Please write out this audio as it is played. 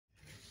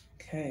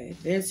Okay,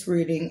 this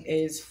reading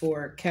is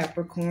for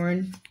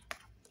Capricorn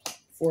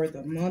for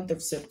the month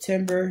of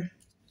September,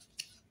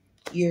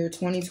 year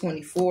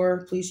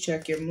 2024. Please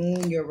check your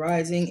moon, your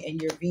rising,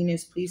 and your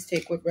Venus. Please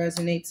take what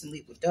resonates and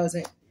leave what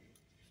doesn't.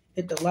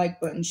 Hit the like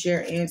button,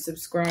 share, and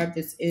subscribe.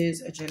 This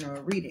is a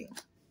general reading.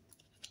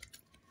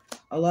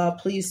 Allah,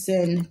 please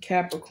send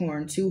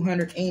Capricorn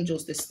 200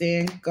 angels to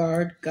stand,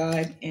 guard,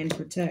 guide, and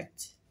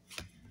protect.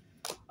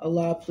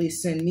 Allah,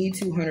 please send me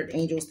 200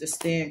 angels to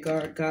stand,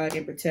 guard, guide,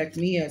 and protect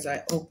me as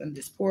I open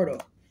this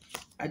portal.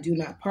 I do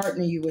not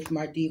partner you with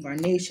my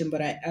divination, but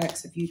I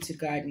ask of you to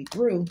guide me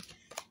through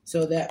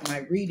so that my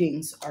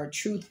readings are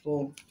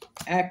truthful,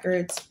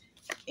 accurate,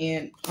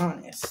 and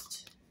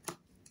honest.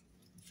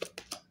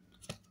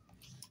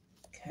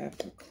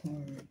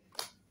 Capricorn.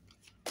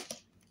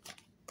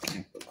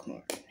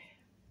 Capricorn.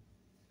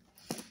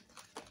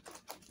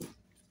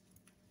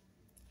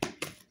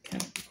 Capricorn.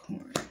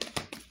 Capricorn.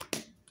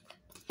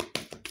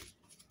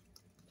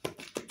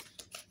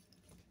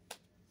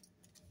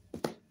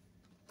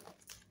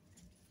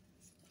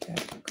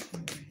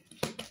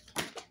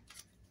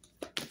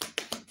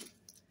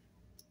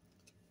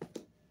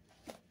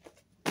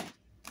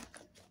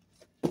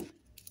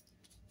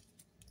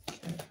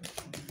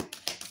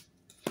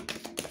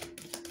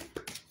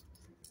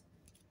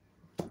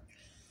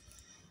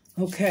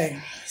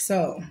 Okay,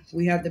 so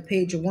we have the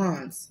Page of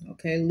Wands.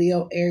 Okay,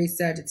 Leo, Aries,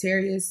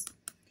 Sagittarius.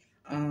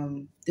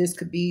 This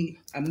could be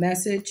a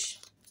message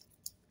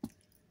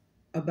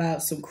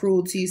about some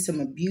cruelty, some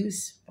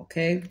abuse.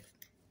 Okay,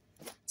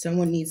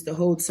 someone needs to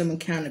hold some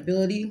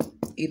accountability.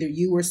 Either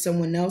you or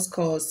someone else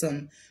caused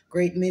some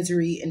great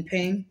misery and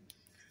pain.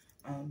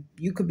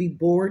 You could be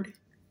bored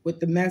with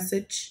the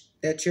message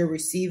that you're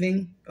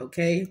receiving.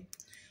 Okay.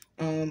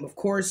 Of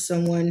course,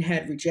 someone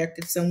had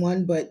rejected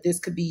someone, but this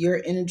could be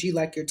your energy,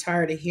 like you're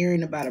tired of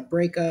hearing about a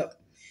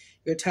breakup.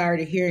 You're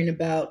tired of hearing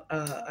about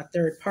a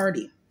third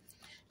party.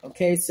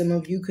 Okay, some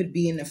of you could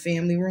be in the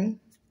family room.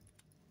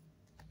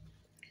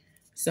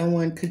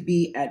 Someone could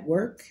be at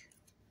work.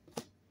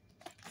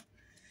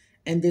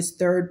 And this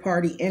third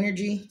party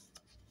energy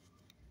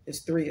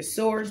is Three of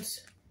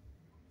Swords.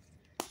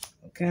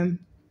 Okay,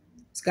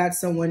 it's got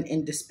someone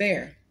in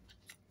despair.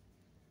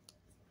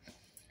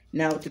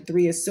 Now with the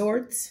Three of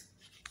Swords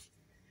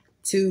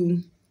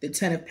to the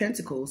Ten of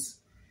Pentacles.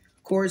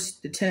 Of course,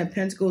 the Ten of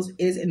Pentacles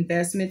is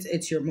investments.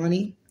 It's your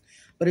money,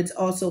 but it's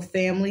also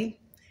family.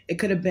 It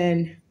could have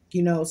been,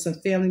 you know, some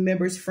family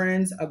members,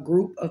 friends, a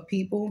group of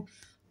people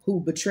who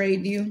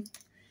betrayed you.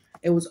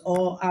 It was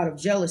all out of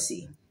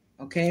jealousy.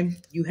 Okay,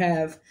 you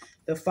have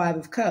the Five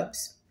of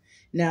Cups.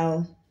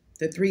 Now,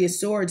 the Three of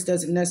Swords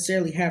doesn't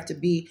necessarily have to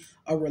be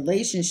a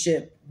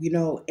relationship, you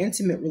know,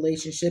 intimate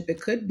relationship.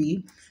 It could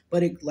be,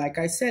 but it, like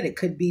I said, it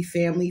could be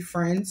family,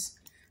 friends,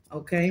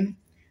 okay,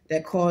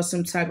 that cause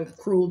some type of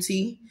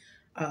cruelty,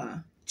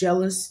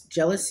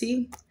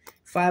 jealousy.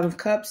 Five of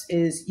Cups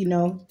is, you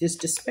know, this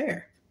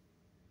despair.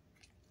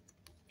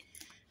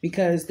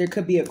 Because there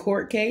could be a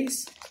court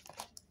case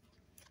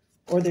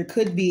or there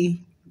could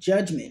be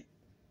judgment.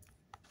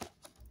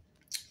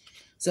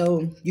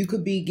 So you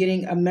could be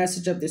getting a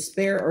message of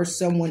despair, or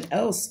someone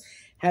else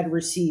had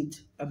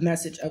received a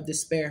message of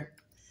despair.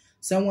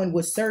 Someone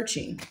was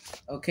searching,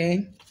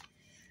 okay,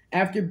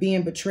 after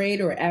being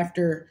betrayed, or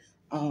after,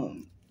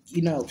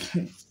 you know,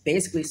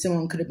 basically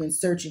someone could have been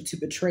searching to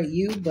betray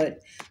you,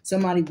 but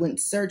somebody went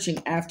searching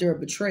after a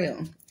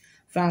betrayal.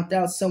 Found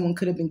out someone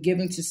could have been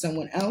given to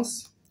someone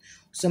else.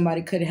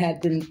 Somebody could have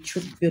been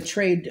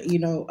betrayed, you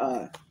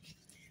know,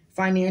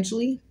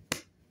 financially.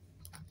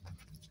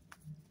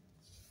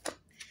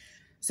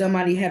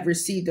 Somebody had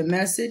received a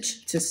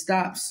message to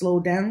stop, slow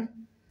down,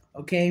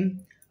 okay,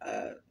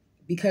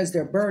 because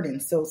they're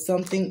burdened. So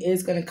something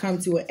is going to come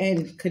to an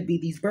end. Could be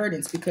these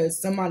burdens,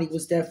 because somebody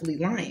was definitely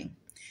lying.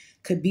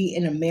 Could be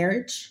in a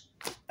marriage,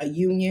 a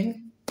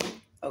union,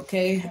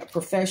 okay, a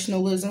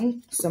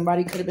professionalism.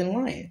 Somebody could have been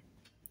lying.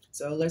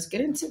 So let's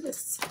get into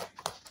this.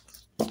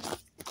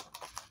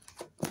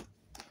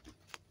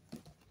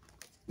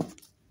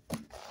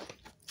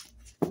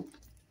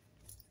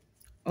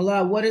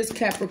 Allah, what is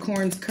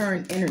Capricorn's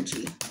current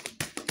energy?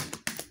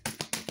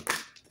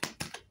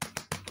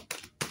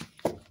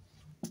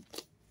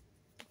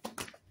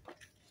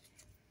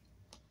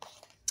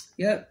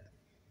 Yep.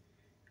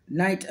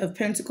 Knight of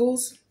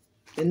Pentacles.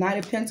 The Knight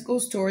of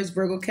Pentacles, Taurus,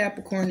 Virgo,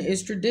 Capricorn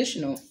is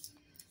traditional.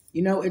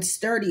 You know, it's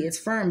sturdy, it's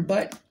firm,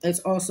 but it's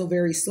also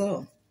very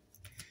slow.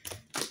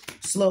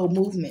 Slow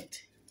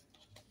movement.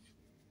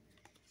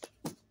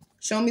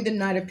 Show me the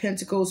Knight of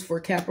Pentacles for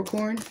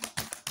Capricorn.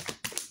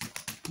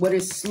 What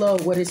is slow?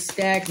 What is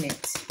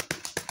stagnant?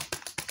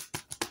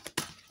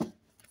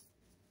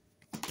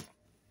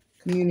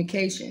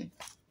 Communication.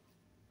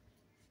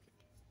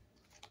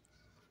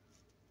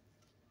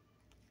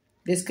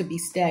 This could be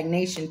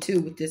stagnation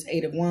too with this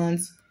Eight of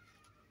Wands.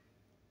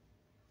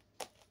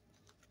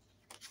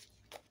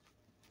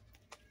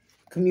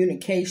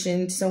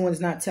 Communication. Someone's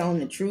not telling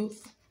the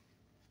truth.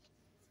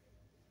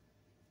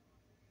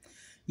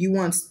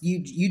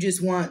 You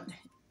just want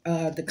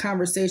the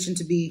conversation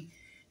to be,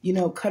 you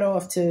know, cut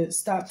off, to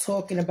stop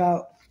talking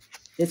about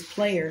this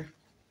player,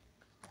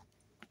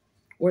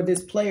 or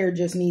this player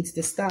just needs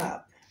to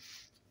stop.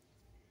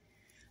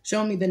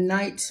 Show me the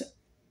Knight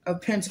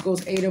of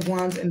Pentacles, Eight of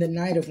Wands, and the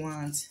Knight of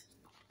Wands.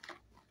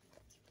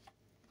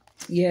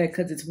 Yeah,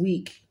 because it's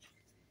weak.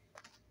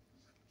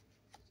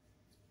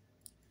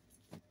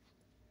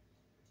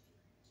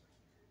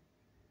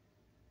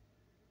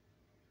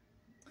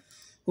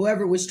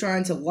 Whoever was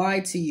trying to lie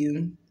to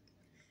you,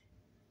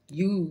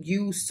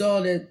 you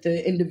saw that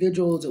the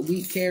individual is a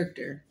weak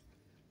character.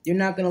 You're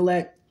not going to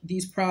let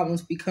these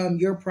problems become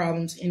your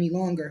problems any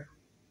longer.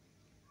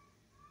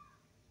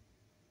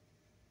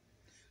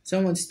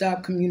 Someone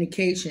stopped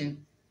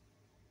communication.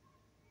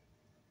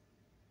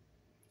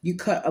 You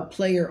cut a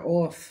player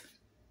off.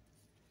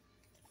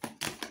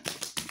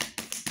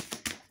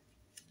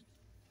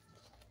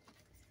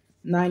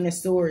 Nine of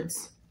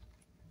Swords.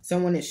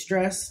 Someone is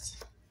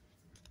stressed.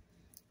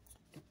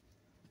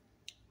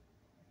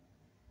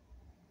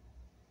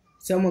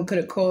 Someone could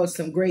have caused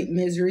some great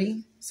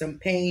misery, some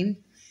pain.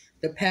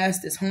 The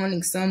past is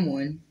haunting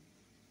someone.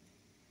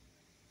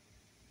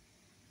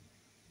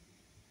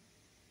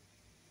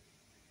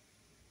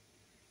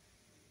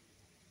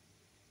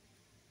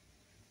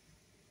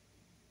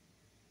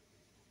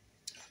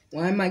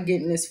 Why am I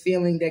getting this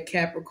feeling that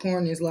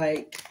Capricorn is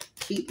like,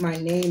 keep my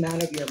name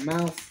out of your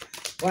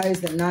mouth? Why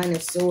is the Nine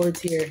of Swords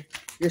here?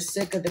 You're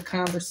sick of the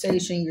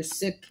conversation. You're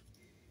sick.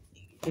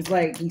 It's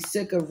like you're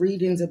sick of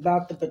readings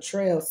about the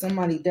betrayal.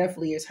 Somebody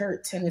definitely is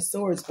hurt. Ten of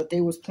Swords, but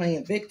they was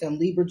playing victim.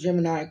 Libra,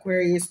 Gemini,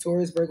 Aquarius,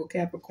 Taurus, Virgo,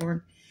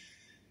 Capricorn,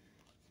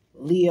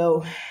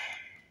 Leo.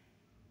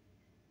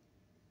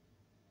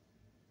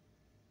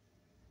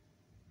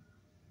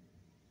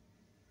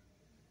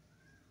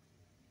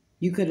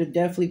 You could have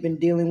definitely been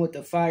dealing with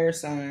the fire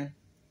sign,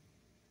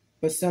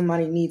 but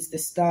somebody needs to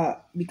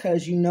stop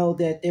because you know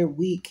that they're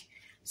weak.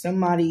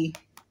 Somebody,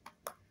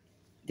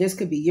 this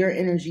could be your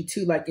energy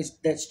too, like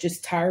that's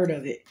just tired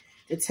of it.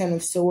 The Ten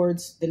of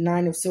Swords, the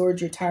Nine of Swords,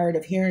 you're tired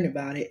of hearing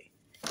about it.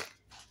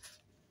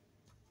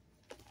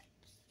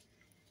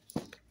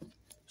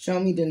 Show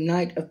me the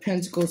Knight of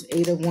Pentacles,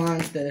 Eight of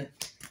Wands, the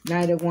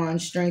Knight of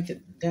Wands, strength,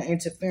 the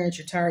interference.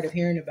 You're tired of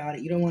hearing about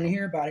it. You don't want to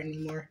hear about it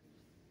anymore.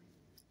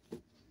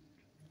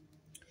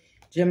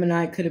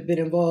 Gemini could have been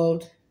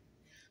involved.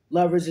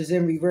 Lovers is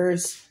in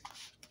reverse.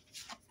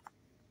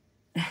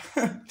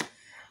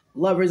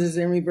 Lovers is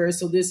in reverse.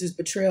 So this is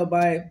betrayal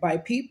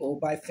by people,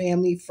 by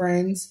family,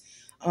 friends,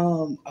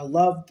 a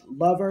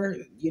lover.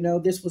 You know,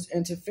 this was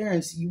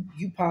interference.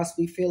 You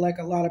possibly feel like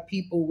a lot of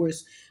people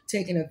was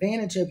taking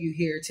advantage of you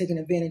here, taking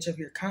advantage of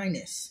your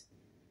kindness.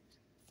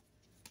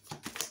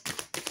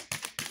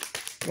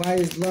 Why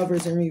is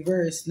lovers in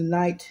reverse? The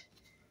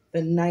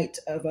Knight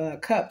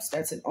of Cups.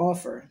 That's an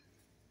offer.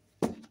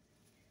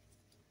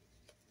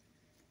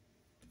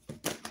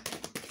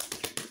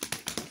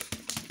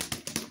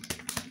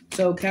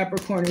 So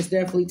Capricorn is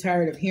definitely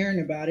tired of hearing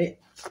about it.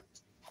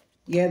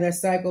 Yeah, that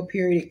cycle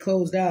period, it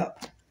closed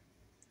out.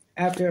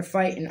 After a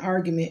fight and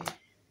argument,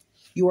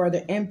 you are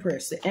the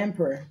Empress, the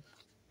Emperor.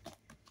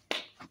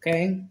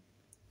 Okay?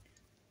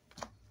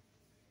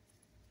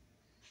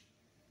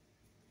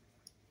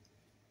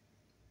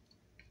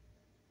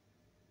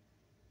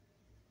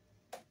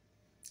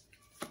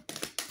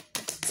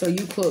 So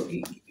you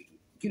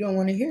don't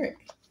want to hear it.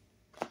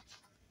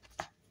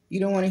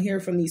 You don't want to hear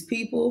from these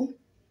people.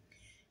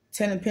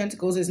 Ten of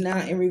Pentacles is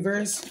now in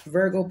reverse.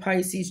 Virgo,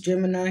 Pisces,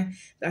 Gemini.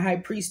 The High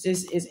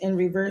Priestess is in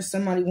reverse.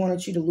 Somebody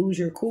wanted you to lose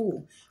your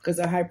cool because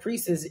the High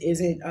Priestess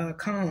isn't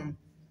calm.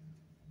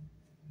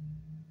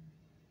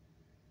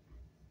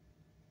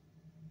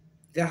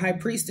 The High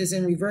Priestess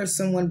in reverse.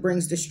 Someone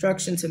brings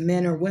destruction to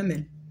men or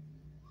women.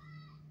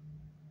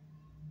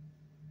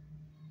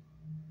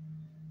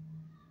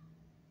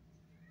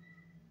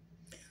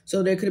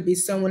 So there could be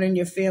someone in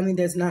your family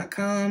that's not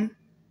calm.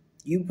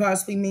 You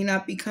possibly may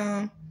not be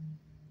calm.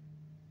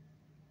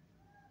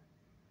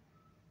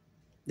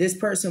 This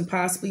person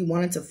possibly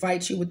wanted to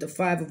fight you with the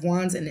Five of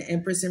Wands and the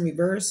Empress in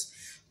reverse.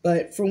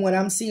 But from what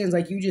I'm seeing, it's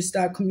like you just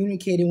stopped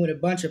communicating with a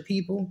bunch of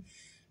people.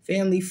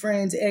 Family,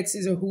 friends,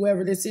 exes, or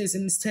whoever this is.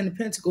 And this Ten of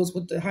Pentacles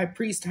with the High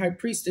Priest, High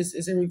Priestess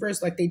is in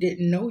reverse. Like they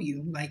didn't know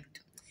you. Like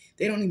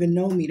they don't even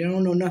know me. They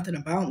don't know nothing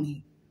about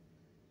me.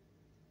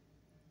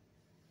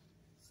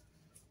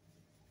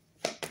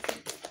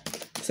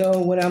 So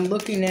what I'm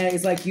looking at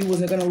is like you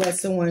wasn't going to let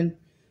someone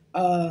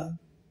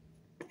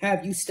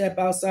have you step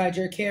outside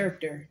your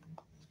character.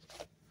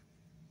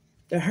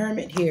 The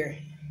Hermit here.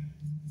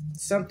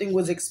 Something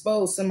was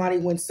exposed. Somebody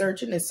went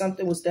searching and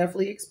something was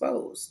definitely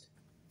exposed.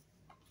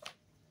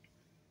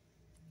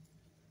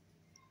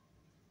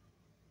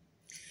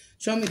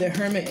 Show me the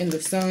Hermit and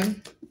the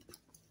Sun.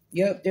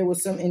 Yep, there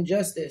was some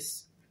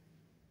injustice.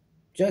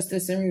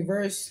 Justice in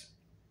reverse.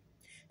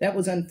 That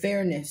was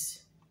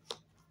unfairness.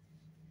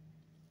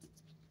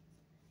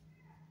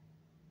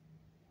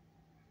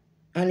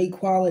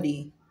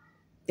 Unequality.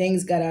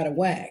 Things got out of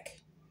whack.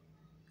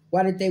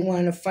 Why did they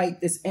want to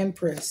fight this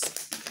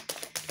Empress?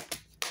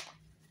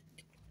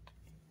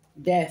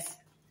 Death.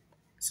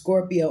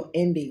 Scorpio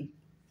ending.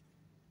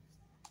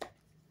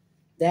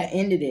 That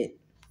ended it.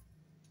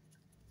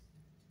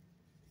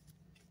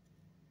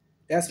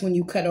 That's when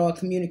you cut all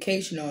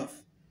communication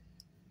off.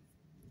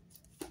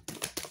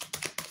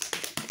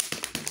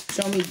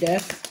 Show me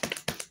death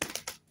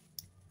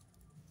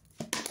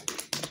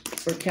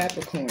for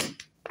Capricorn.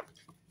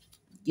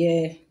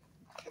 Yeah.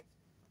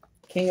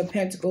 King of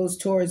Pentacles,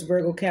 Taurus,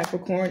 Virgo,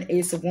 Capricorn,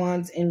 Ace of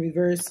Wands in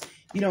reverse.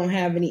 You don't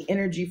have any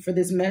energy for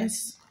this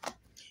mess.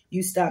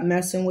 You stopped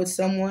messing with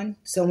someone.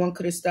 Someone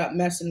could have stopped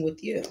messing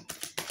with you.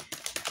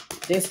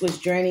 This was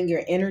draining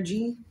your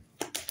energy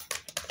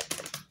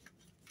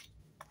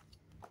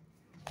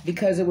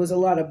because it was a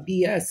lot of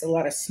BS, a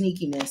lot of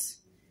sneakiness,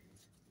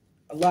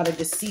 a lot of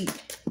deceit.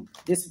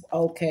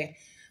 Okay.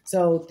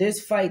 So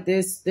this fight,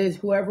 this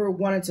whoever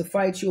wanted to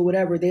fight you or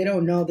whatever, they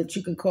don't know that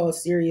you can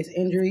cause serious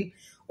injury,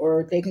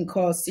 or they can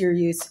cause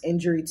serious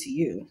injury to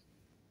you.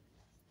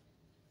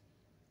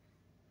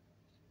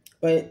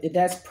 But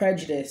that's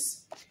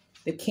prejudice.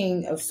 The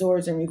King of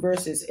Swords in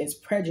reverses is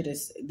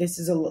prejudice. This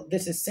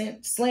is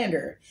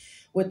slander.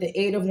 With the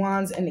Eight of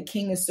Wands and the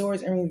King of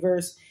Swords in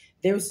reverse,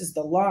 this is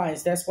the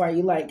lies. That's why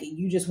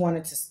you just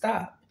wanted to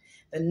stop.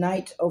 The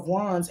Knight of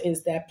Wands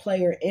is that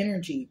player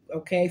energy,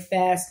 okay?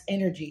 Fast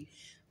energy.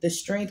 The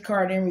Strength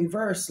card in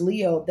reverse,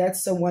 Leo,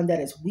 that's someone that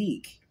is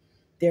weak.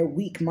 They're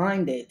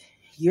weak-minded.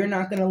 You're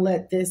not going to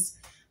let this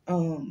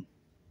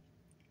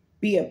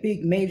be a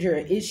big major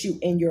issue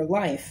in your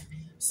life.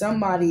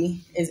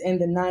 Somebody is in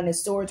the Nine of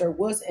Swords or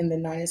was in the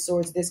Nine of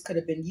Swords. This could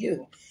have been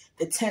you.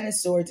 The Ten of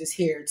Swords is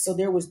here. So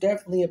there was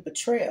definitely a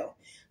betrayal.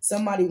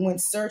 Somebody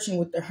went searching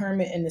with the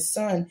Hermit and the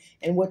Sun,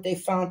 and what they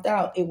found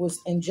out, it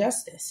was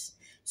injustice.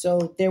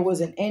 So there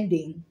was an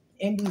ending.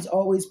 Endings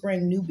always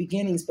bring new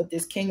beginnings, but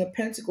this King of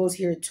Pentacles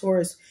here,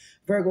 Taurus,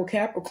 Virgo,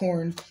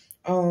 Capricorn,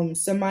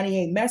 somebody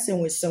ain't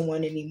messing with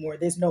someone anymore.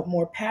 There's no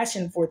more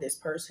passion for this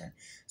person.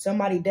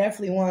 Somebody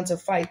definitely wants to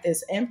fight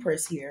this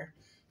Empress here.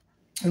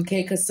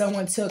 Okay, because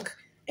someone took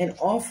an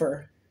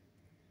offer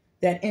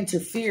that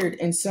interfered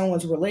in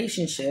someone's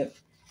relationship.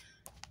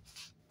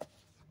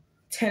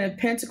 Ten of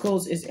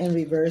Pentacles is in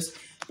reverse.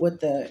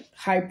 With the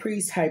High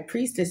Priest, High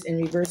Priestess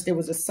in reverse, there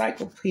was a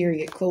cycle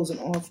period closing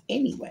off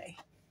anyway.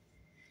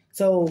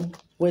 So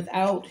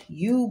without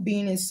you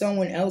being in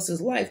someone else's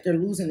life, they're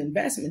losing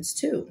investments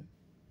too.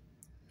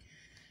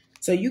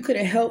 So you could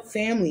have helped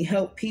family,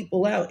 helped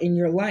people out in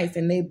your life,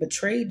 and they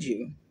betrayed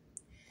you.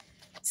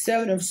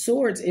 Seven of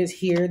Swords is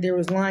here. There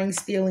was lying,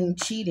 stealing,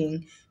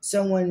 cheating.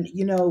 Someone,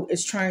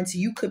 is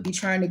you could be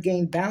trying to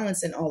gain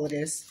balance in all of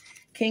this.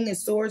 King of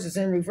Swords is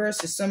in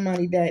reverse. Is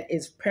somebody that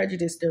is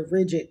prejudiced. They're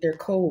rigid. They're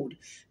cold.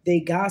 They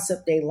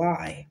gossip. They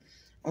lie.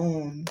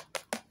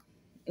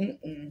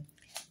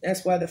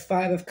 That's why the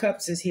Five of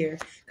Cups is here.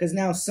 Because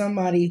now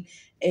somebody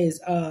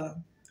is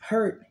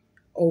hurt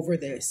over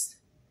this.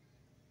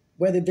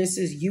 Whether this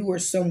is you or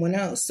someone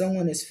else,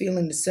 someone is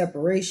feeling the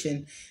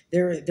separation.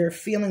 They're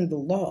feeling the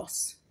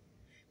loss.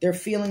 They're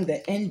feeling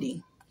the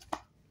ending.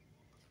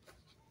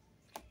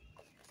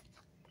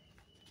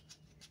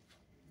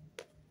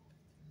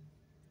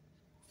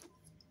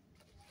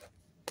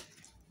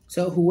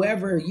 So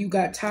whoever you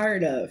got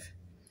tired of,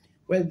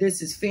 whether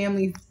this is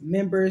family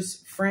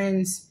members,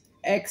 friends,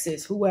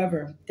 exes,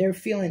 whoever, they're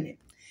feeling it.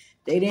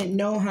 They didn't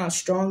know how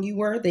strong you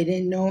were. They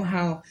didn't know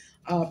how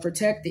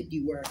protected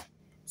you were.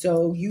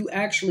 So you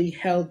actually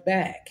held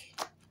back,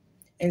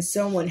 and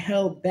someone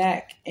held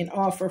back an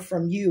offer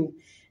from you,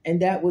 and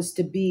that was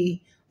to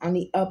be on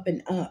the up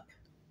and up,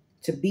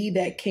 to be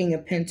that King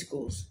of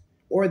Pentacles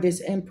or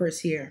this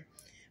Empress here.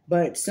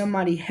 But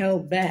somebody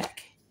held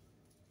back.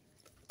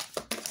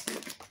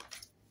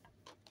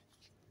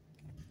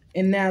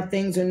 And now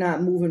things are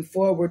not moving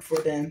forward for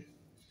them.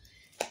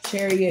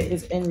 Chariot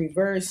is in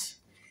reverse.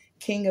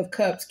 King of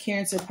Cups,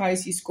 Cancer,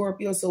 Pisces,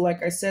 Scorpio. So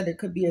like I said, there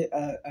could be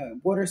a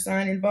water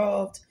sign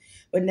involved.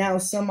 But now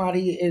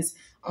somebody is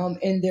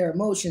in their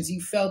emotions. You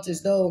felt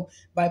as though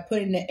by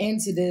putting an end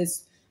to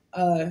this,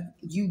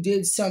 you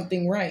did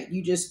something right.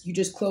 You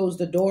just closed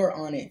the door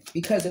on it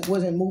because it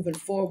wasn't moving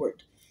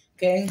forward.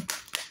 Okay?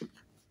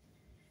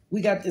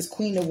 We got this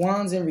Queen of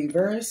Wands in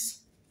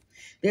reverse.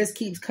 This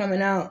keeps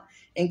coming out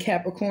in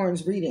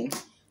Capricorn's reading.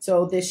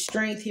 So this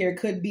strength here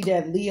could be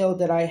that Leo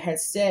that I had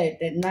said,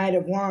 that Knight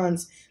of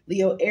Wands,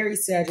 Leo,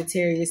 Aries,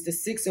 Sagittarius, the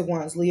Six of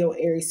Wands, Leo,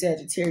 Aries,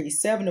 Sagittarius,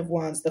 Seven of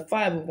Wands, the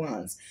Five of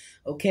Wands.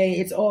 Okay,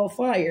 it's all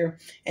fire,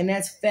 and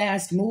that's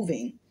fast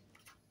moving.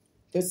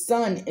 The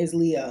Sun is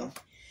Leo.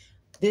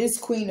 This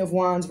Queen of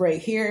Wands right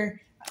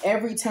here,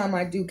 every time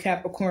I do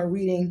Capricorn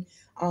reading,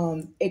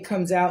 it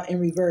comes out in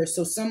reverse.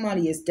 So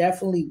somebody is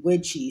definitely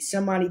witchy.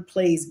 Somebody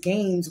plays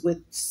games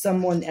with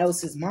someone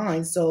else's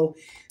mind. So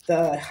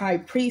the High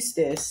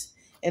Priestess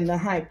and the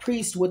High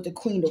Priest with the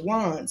Queen of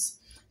Wands.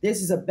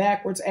 This is a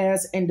backwards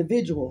ass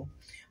individual.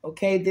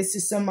 Okay, this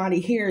is somebody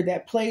here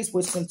that plays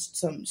with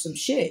some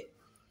shit.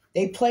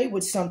 They play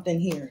with something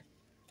here.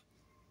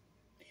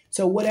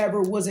 So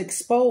whatever was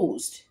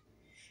exposed,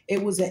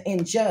 it was an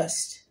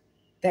unjust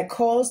that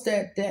caused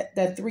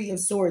that Three of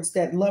Swords,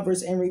 that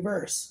Lovers in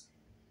reverse.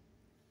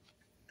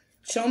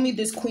 Show me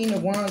this Queen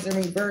of Wands in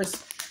reverse,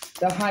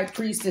 the High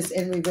Priestess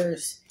in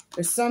reverse.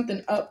 There's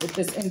something up with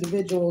this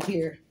individual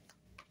here.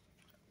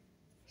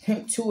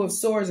 Two of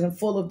Swords and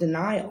full of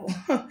denial.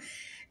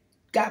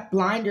 Got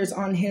blinders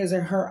on his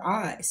or her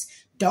eyes.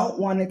 Don't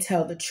want to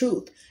tell the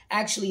truth.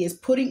 Actually is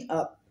putting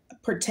up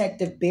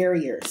protective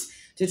barriers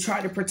to try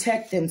to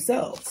protect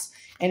themselves.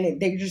 And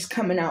they're just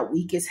coming out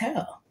weak as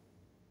hell.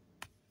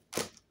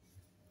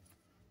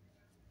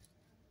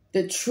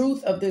 The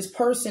truth of this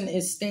person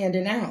is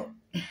standing out.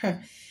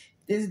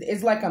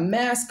 It's like a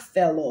mask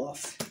fell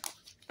off.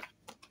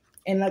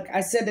 And like I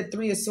said, the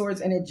Three of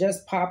Swords, and it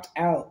just popped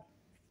out.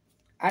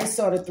 I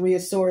saw the Three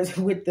of Swords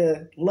with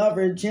the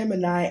Lover,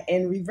 Gemini,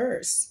 in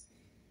reverse.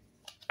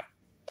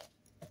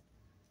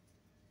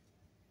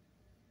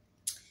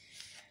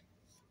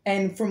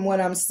 And from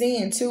what I'm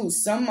seeing, too,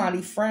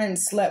 somebody friend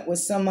slept with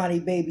somebody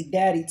baby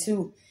daddy,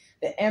 too.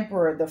 The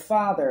Emperor, the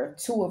Father,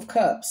 Two of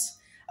Cups,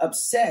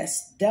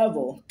 obsessed,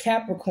 Devil,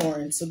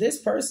 Capricorn. So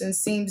this person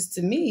seems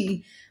to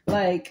me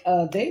like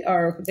they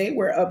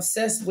were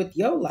obsessed with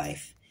your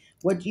life,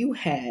 what you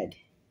had.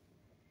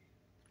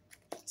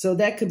 So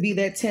that could be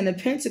that Ten of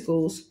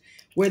Pentacles,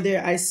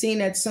 where I seen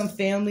that some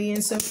family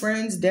and some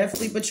friends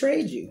definitely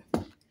betrayed you.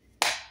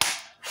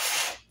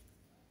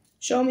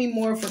 Show me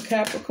more for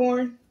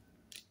Capricorn.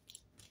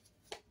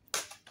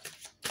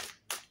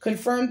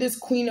 Confirm this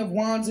Queen of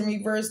Wands in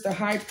reverse, the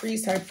High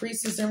Priest, High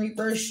Priestess in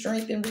reverse,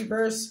 Strength in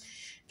reverse,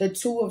 the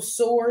Two of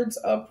Swords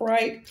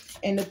upright,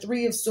 and the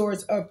Three of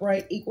Swords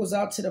upright equals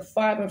out to the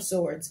Five of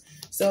Swords.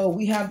 So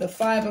we have the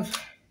Five of...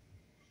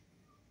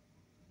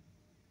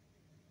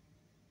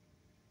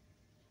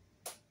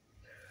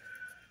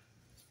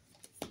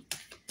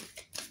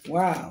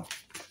 Wow.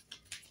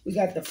 We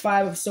got the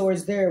Five of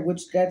Swords there,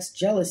 which that's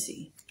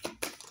jealousy.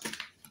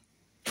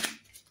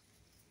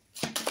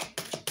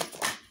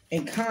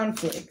 And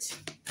conflict.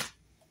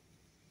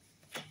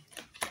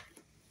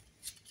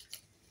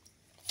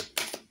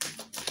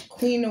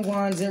 Queen of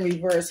Wands in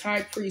reverse,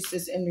 High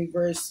Priestess in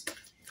reverse,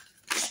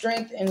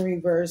 Strength in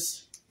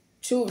reverse,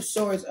 Two of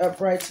Swords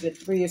upright to the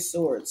Three of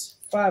Swords,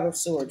 Five of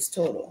Swords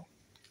total.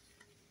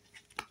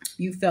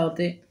 You felt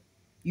it.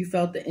 You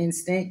felt the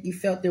instinct. You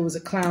felt there was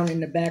a clown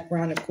in the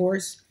background, of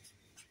course.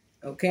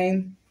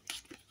 Okay.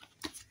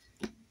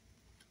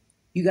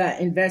 You got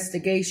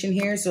investigation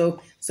here.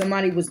 So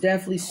somebody was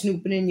definitely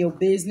snooping in your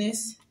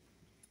business.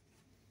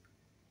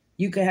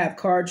 You could have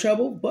car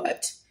trouble,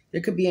 but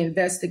there could be an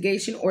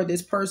investigation, or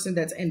this person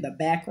that's in the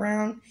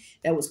background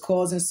that was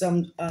causing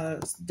some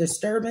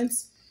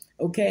disturbance,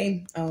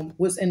 okay,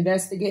 was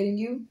investigating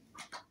you.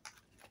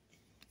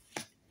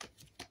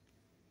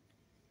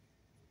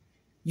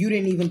 You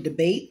didn't even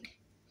debate.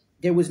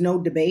 There was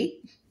no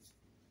debate.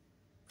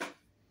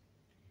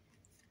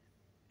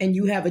 And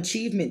you have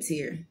achievements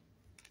here.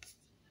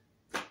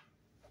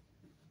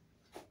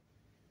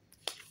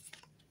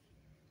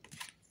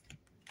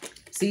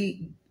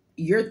 See,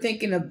 you're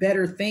thinking of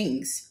better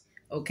things,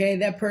 okay?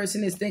 That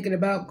person is thinking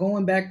about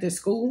going back to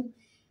school,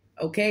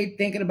 okay?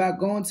 Thinking about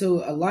going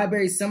to a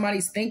library.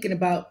 Somebody's thinking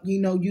about,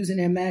 using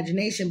their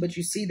imagination, but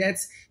you see,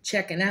 that's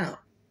checking out,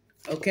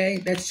 okay?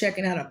 That's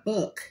checking out a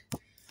book.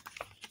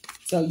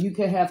 So you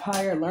could have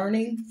higher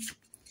learning.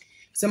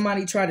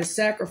 Somebody tried to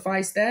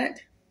sacrifice that,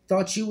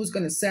 thought you was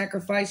going to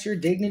sacrifice your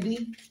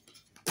dignity,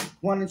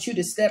 wanted you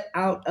to step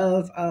out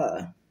of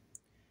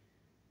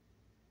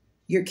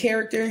your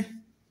character.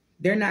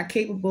 They're not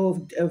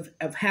capable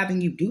of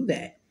having you do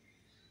that.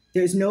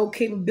 There's no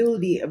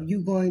capability of you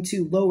going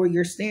to lower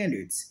your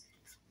standards.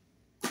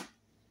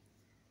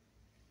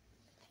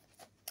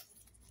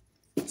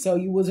 So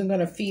you wasn't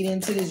going to feed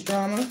into this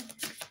drama.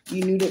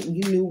 You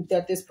knew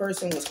that this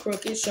person was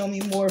crooked. Show me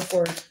more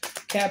for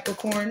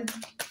Capricorn.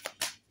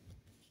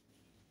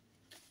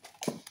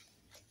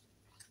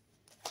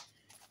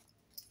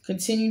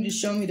 Continue to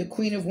show me the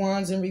Queen of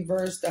Wands in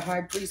reverse, the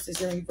High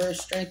Priestess in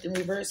reverse, Strength in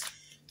reverse,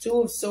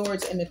 Two of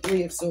Swords, and the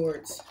Three of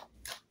Swords.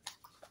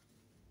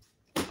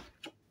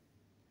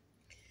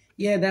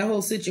 Yeah, that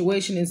whole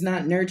situation is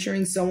not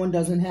nurturing. Someone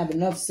doesn't have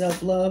enough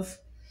self-love.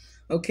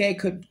 Okay,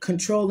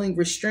 controlling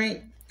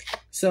restraint.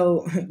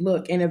 So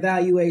look, an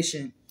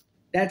evaluation.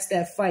 That's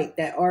that fight,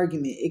 that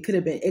argument. It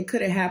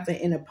could have happened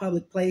in a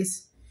public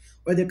place,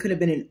 or there could have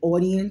been an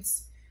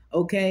audience,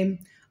 okay?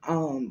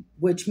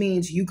 Which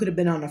means you could have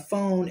been on a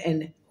phone,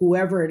 and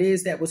whoever it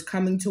is that was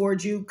coming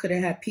towards you could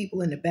have had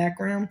people in the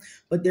background,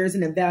 but there's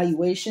an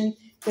evaluation.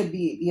 Could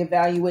be the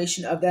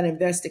evaluation of that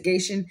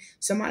investigation.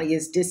 Somebody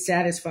is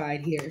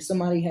dissatisfied here.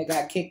 Somebody had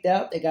got kicked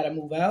out. They got to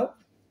move out,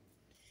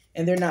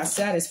 and they're not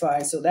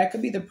satisfied. So that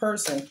could be the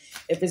person,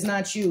 if it's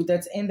not you,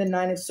 that's in the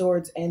Nine of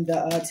Swords and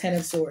the Ten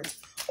of Swords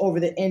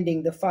over the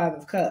ending, the Five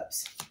of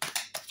Cups.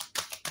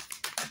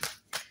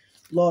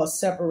 Lost,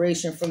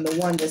 separation from the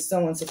one that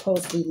someone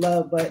supposedly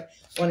loved, but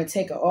want to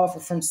take an offer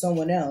from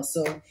someone else.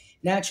 So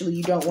naturally,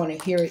 you don't want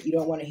to hear it. You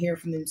don't want to hear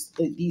from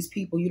these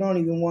people. You don't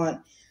even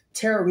want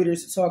tarot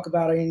readers to talk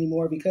about it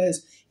anymore,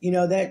 because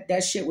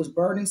that shit was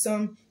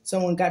burdensome.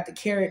 Someone got the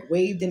carrot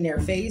waved in their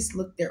face.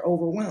 Look, they're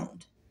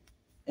overwhelmed.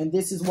 And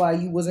this is why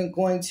you wasn't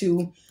going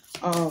to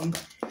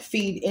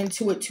feed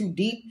into it too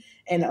deep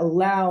and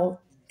allow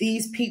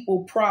these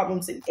people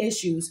problems and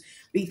issues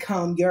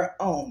become your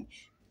own.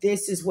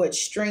 This is what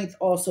strength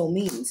also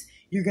means.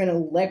 You're going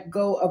to let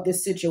go of the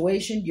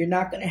situation. You're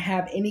not going to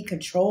have any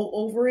control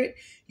over it.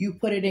 You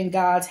put it in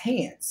God's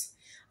hands.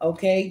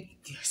 Okay?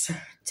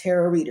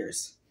 Tarot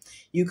readers.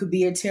 You could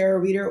be a tarot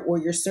reader, or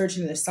you're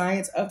searching the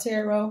science of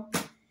tarot.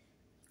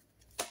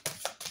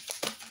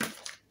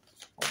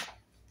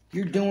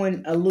 You're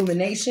doing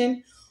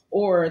illumination,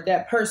 or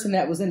that person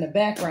that was in the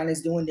background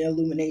is doing the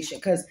illumination,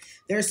 because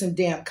there's some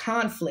damn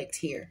conflict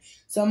here.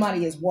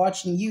 Somebody is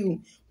watching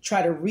you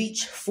try to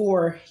reach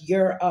for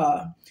your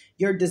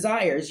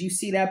desires. You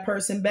see that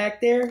person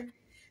back there?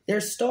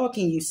 They're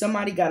stalking you.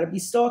 Somebody got to be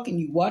stalking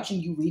you, watching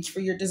you reach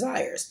for your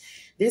desires.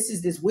 This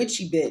is this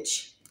witchy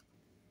bitch.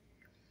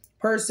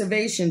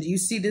 Perseveration. You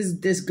see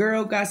this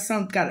girl got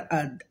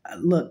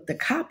look, the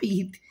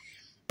copy.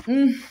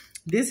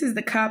 This is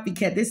the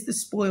copycat. This is the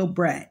spoiled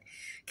brat.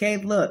 Okay,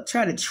 look,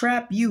 try to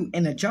trap you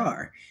in a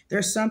jar.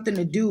 There's something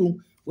to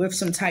do with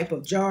some type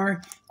of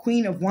jar.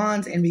 Queen of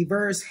Wands in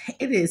reverse.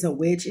 It is a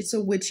witch. It's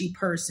a witchy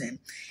person.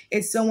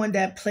 It's someone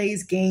that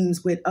plays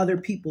games with other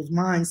people's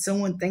minds.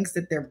 Someone thinks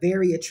that they're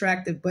very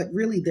attractive, but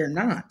really they're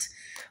not.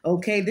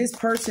 Okay, this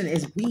person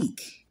is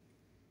weak.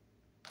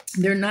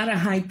 They're not a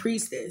high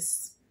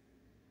priestess.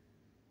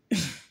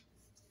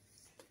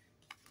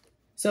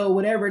 So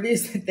whatever it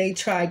is that they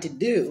tried to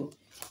do,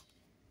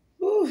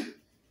 whew.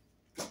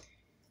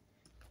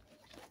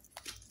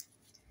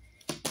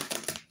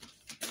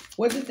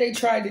 What did they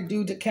try to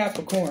do to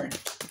Capricorn?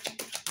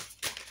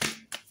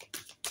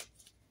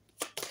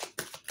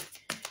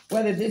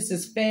 Whether this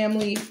is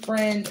family,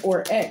 friend,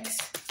 or ex,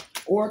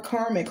 or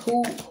karmic,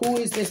 who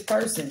is this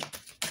person?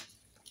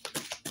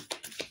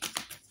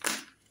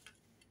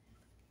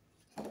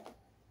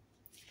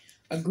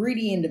 A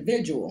greedy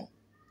individual.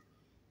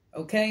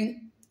 Okay?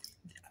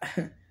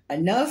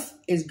 Enough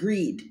is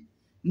greed.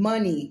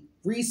 Money,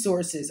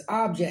 resources,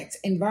 objects,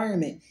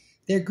 environment.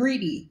 They're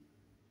greedy.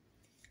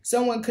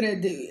 Someone could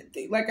have,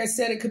 like I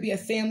said, it could be a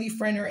family,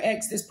 friend, or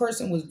ex. This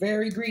person was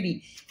very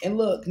greedy. And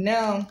look,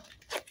 now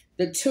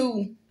the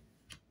two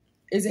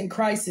is in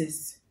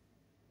crisis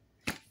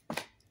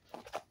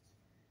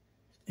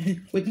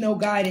with no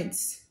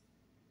guidance.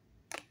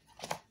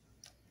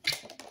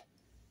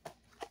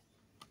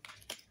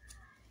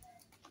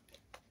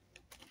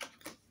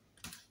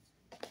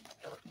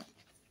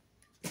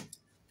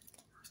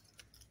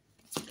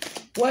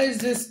 What is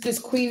this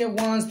Queen of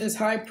Wands, this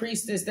High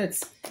Priestess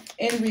that's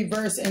in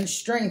reverse and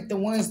strength, the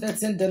ones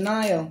that's in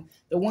denial,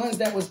 the ones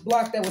that was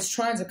blocked, that was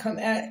trying to come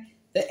at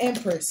the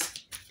Empress?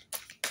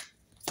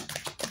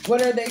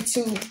 What are they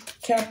to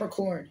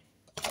Capricorn?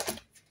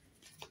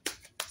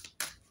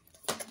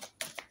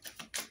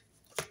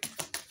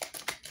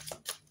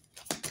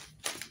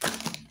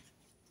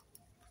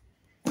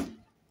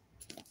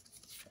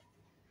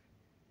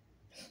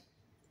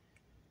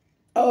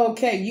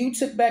 Okay, you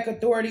took back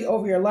authority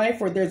over your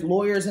life, or there's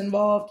lawyers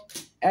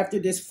involved after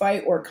this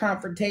fight or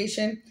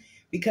confrontation,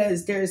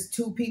 because there's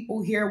two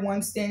people here,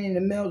 one standing in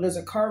the middle. There's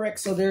a car wreck,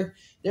 so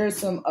there's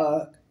some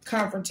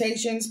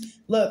confrontations.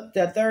 Look,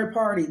 the third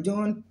party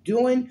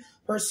doing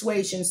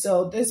persuasion.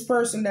 So this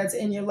person that's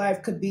in your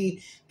life could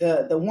be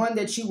the one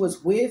that you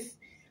was with,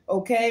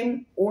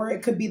 okay, or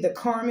it could be the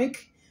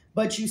karmic.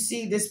 But you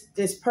see,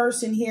 this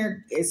person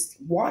here is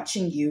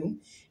watching you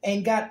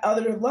and got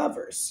other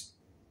lovers.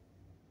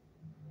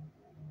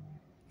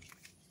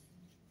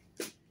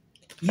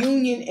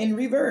 Union in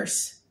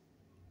reverse.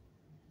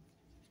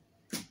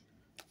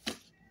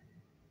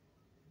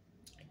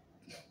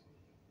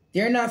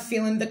 They're not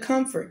feeling the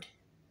comfort.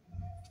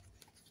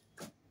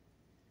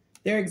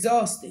 They're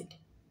exhausted.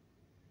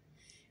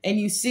 And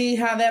you see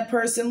how that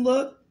person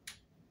look?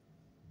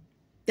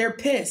 They're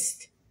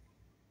pissed.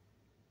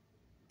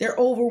 They're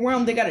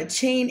overwhelmed. They got a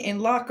chain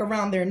and lock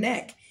around their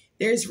neck.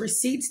 There's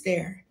receipts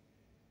there.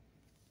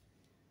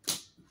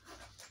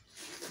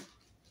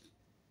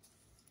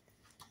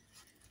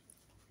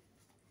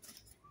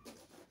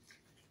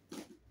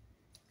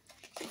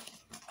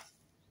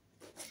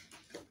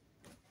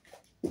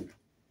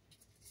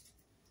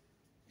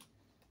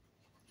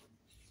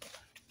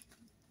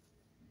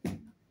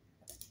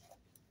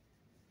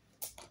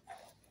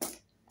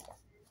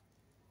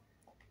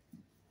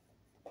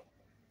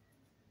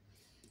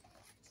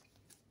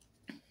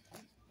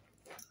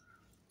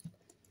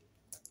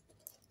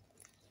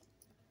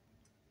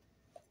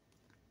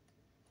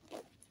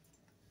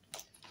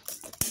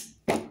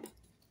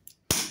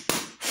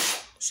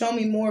 Show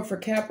me more for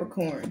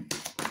Capricorn.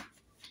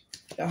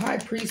 The High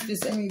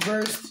Priestess in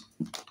reverse.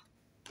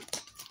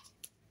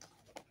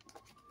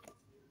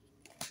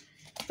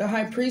 The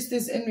High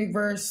Priestess in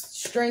reverse.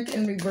 Strength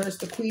in reverse.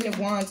 The Queen of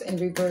Wands in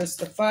reverse.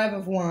 The Five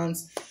of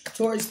Wands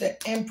towards the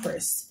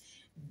Empress.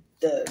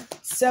 The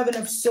Seven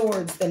of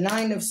Swords. The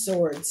Nine of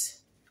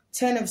Swords.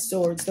 Ten of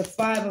Swords. The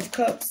Five of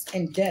Cups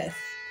and Death.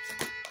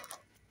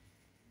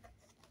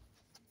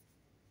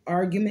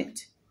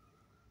 Argument.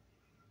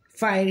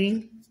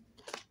 Fighting.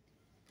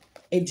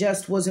 It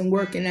just wasn't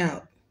working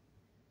out.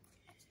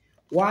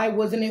 Why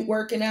wasn't it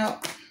working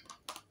out?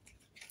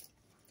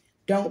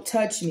 Don't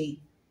touch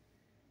me.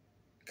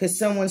 Because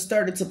someone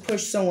started to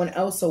push someone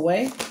else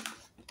away.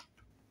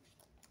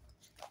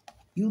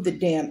 You the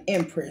damn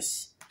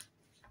empress.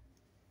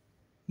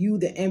 You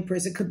the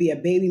empress. It could be a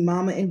baby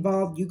mama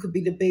involved. You could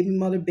be the baby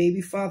mother,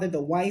 baby father,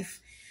 the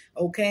wife.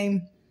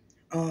 Okay?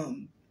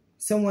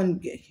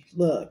 Someone,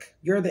 look,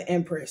 you're the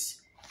empress.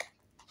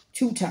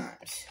 2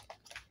 times.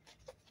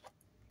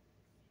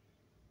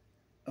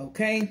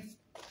 Okay?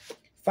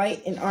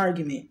 Fight and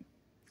argument.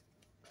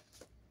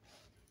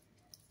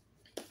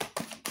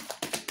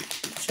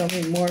 Show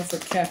me more for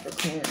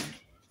Capricorn.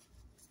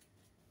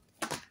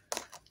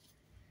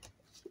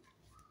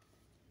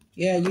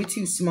 Yeah, you're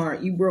too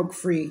smart. You broke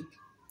free.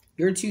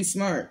 You're too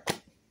smart.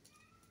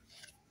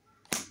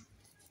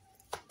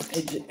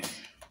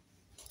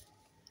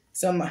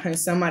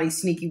 Somebody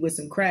sneaky with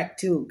some crack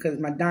too, because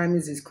my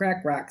diamonds is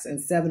crack rocks,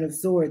 and 7 of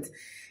Swords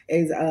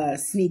is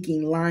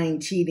sneaking, lying,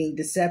 cheating,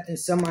 deceptive.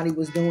 Somebody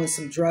was doing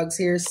some drugs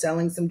here,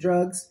 selling some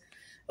drugs.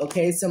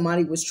 Okay,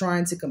 somebody was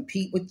trying to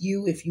compete with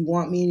you. If you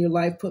want me in your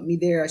life, put me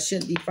there. I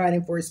shouldn't be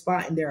fighting for a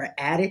spot, and they're an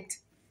addict.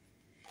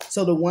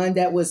 So the one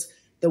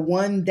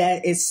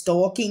that is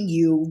stalking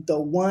you,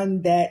 the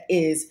one that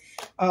is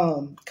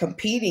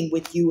competing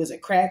with you is a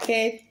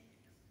crackhead.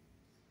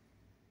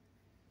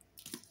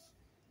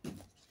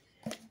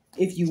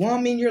 If you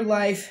want me in your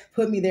life,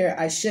 put me there.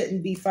 I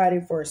shouldn't be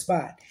fighting for a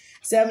spot.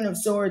 7 of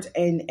Swords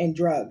and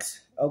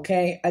drugs,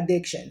 okay?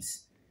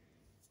 Addictions.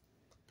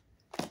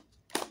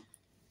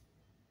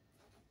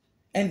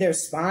 And they're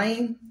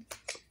spying,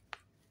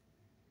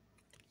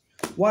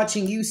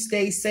 watching you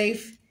stay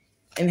safe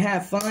and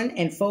have fun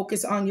and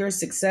focus on your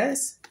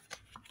success.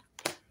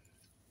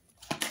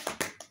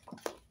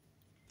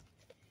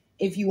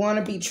 If you want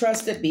to be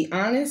trusted, be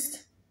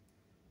honest.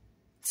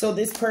 So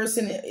this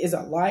person is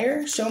a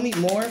liar. Show me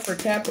more for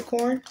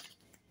Capricorn.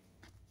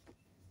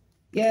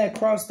 Yeah,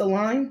 cross the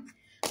line.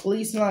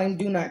 Police line,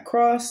 do not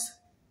cross.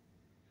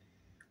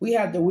 We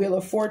have the Wheel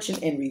of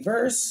Fortune in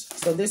reverse.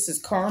 So this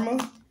is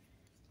karma.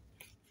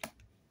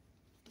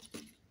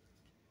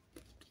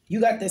 You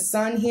got the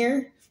Sun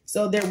here.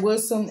 So there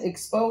was some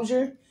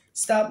exposure.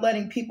 Stop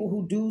letting people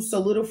who do so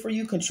little for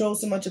you control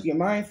so much of your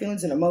mind,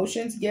 feelings, and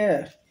emotions.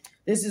 Yeah,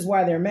 this is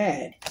why they're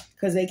mad.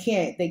 Because they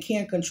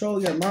can't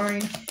control your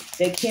mind.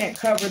 They can't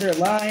cover their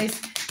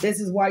lies. This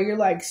is why you're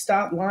like,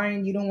 stop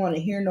lying. You don't want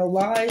to hear no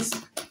lies.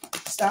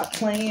 Stop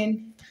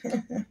playing.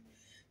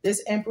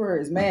 This Emperor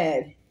is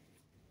mad.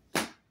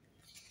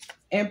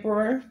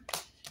 Emperor.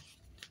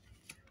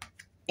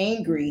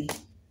 Angry.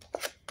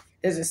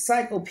 There's a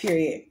cycle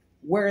period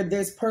where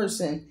this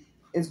person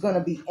is going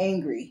to be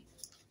angry.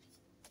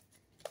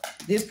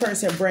 This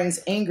person brings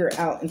anger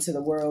out into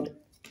the world.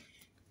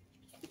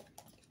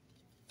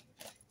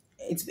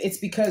 It's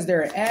because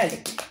they're an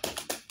addict.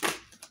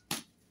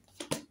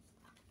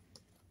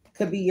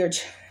 Could be your...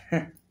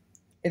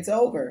 It's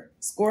over.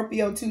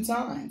 Scorpio 2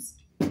 times.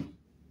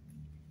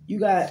 You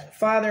got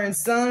father and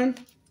son,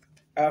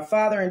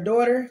 father and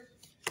daughter.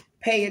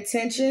 Pay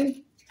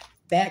attention.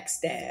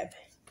 Backstab.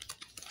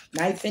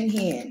 Knife in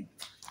hand.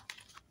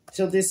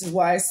 So this is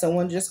why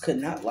someone just could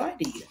not lie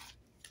to you.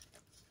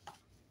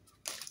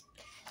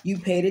 You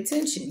paid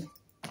attention.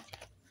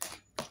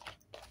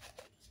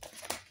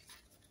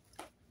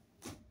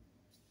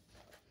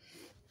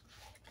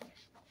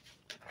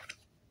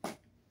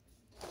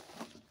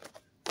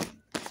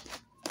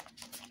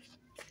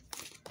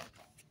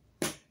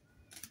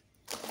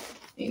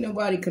 Ain't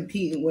nobody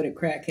competing with a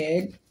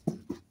crackhead.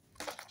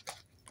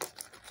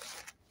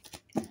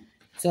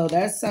 So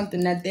that's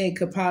something that they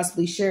could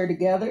possibly share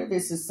together.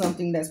 This is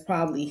something that's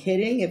probably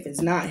hidden. If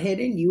it's not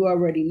hidden, you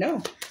already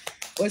know.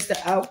 What's the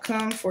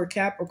outcome for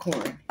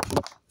Capricorn?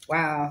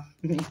 Wow.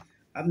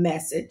 A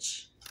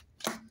message.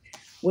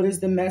 What is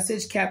the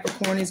message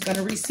Capricorn is going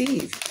to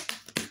receive?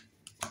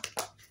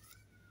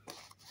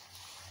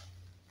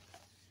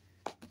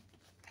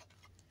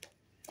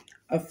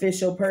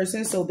 Official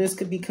person. So this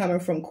could be coming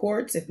from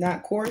courts. If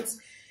not courts,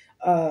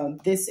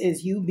 this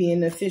is you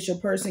being the official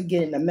person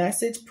getting the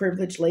message.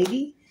 Privileged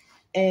lady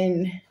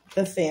in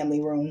the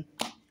family room.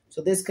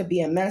 So this could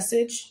be a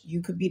message.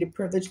 You could be the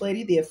privileged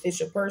lady, the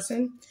official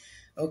person.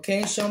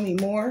 Okay, show me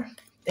more.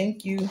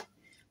 Thank you.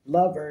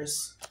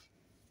 Lovers.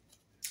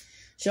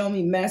 Show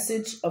me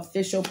message,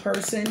 official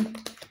person,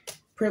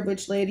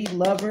 privileged lady,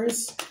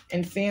 lovers,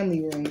 and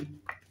family room.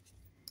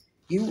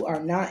 You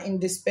are not in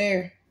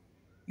despair.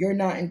 You're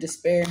not in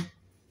despair.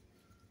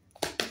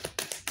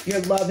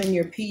 You're loving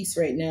your peace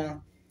right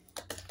now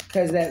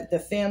because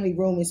the family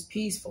room is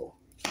peaceful.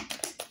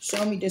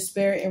 Show me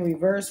despair in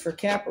reverse for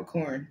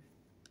Capricorn.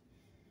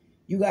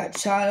 You got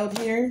child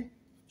here.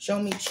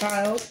 Show me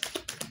child.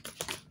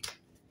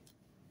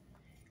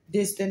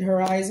 Distant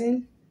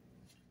horizon.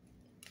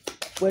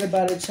 What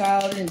about a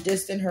child in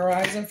distant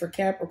horizon for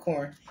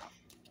Capricorn?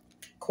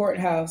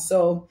 Courthouse.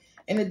 So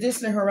in the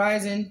distant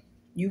horizon,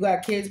 you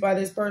got kids by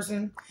this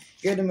person.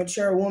 You're the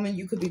mature woman.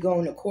 You could be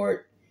going to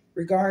court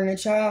regarding a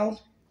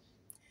child.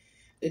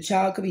 The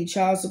child could be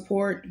child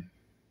support.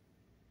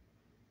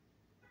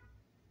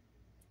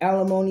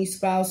 alimony,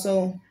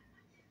 spousal.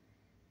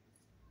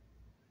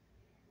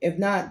 If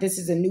not, this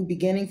is a new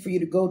beginning for you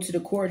to go to the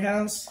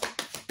courthouse.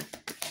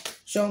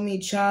 Show me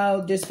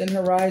child, distant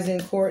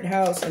horizon,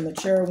 courthouse, and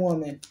mature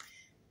woman.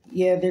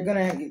 Yeah, they're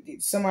gonna,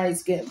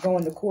 somebody's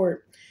going to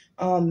court.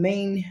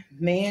 Main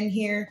man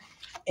here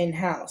in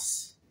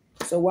house.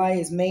 So why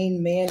is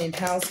main man in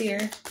house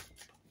here?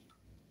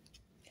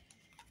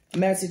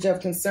 Message of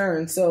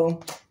concern.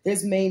 So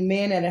this main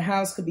man at a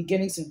house could be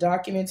getting some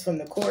documents from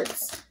the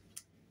courts.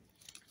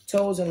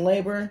 Tolls and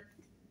labor,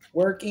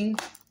 working,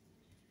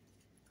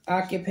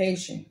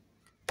 occupation.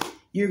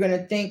 You're going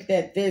to think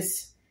that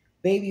this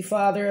baby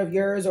father of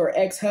yours or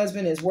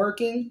ex-husband is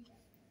working.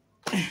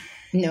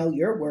 No,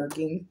 you're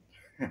working.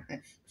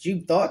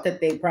 You thought that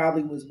they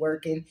probably was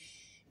working.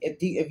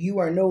 If you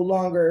are no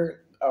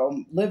longer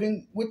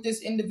living with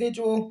this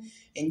individual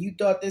and you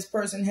thought this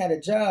person had a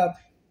job,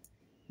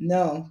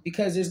 no,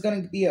 because there's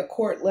going to be a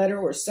court letter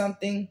or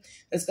something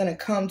that's going to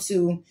come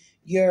to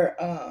your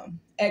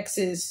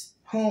ex's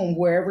home,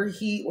 wherever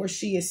he or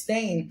she is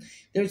staying.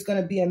 There's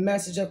going to be a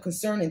message of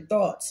concern and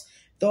thoughts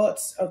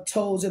of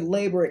tolls and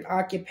labor and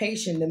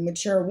occupation, the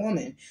mature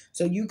woman.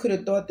 So you could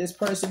have thought this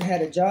person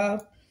had a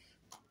job.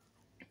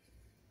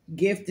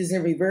 Gift is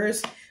in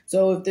reverse.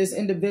 So if this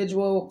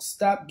individual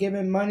stopped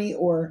giving money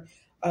or,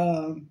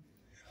 you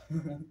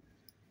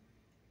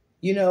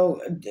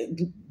know,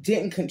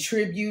 didn't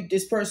contribute,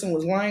 this person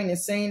was lying and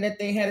saying that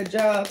they had a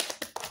job.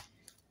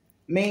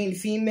 Main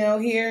female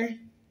here.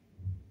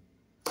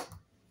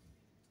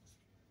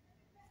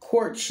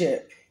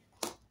 Courtship.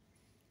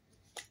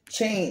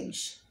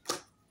 Change.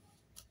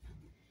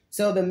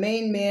 So the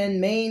main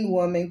man, main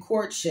woman,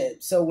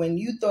 courtship. So when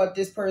you thought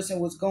this person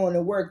was going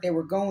to work, they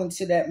were going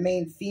to that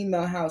main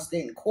female house,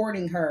 then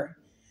courting her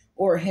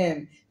or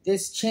him.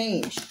 This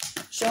changed.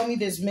 Show me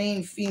this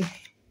main female.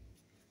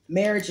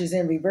 Marriage is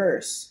in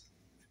reverse.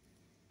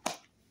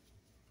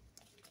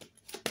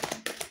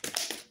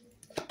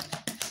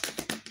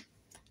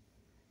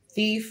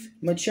 Thief,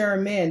 mature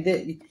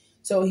man.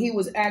 So he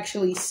was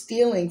actually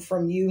stealing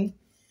from you.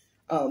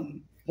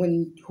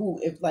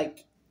 If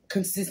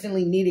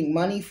consistently needing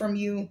money from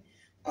you,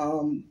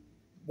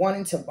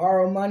 wanting to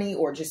borrow money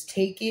or just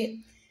take it.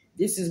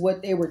 This is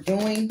what they were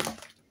doing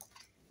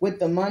with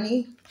the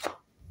money.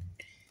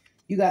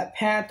 You got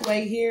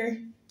pathway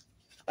here,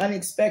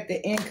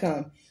 unexpected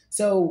income.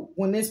 So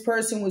when this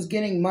person was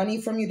getting money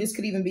from you, this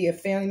could even be a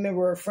family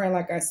member or a friend,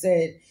 like I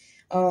said.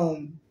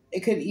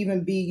 It could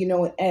even be, you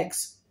know, an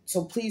ex.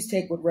 So please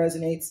take what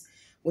resonates.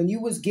 When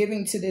you was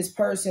giving to this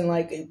person,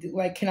 like,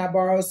 can I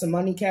borrow some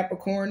money,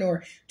 Capricorn?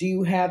 Or do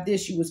you have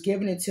this? You was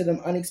giving it to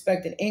them,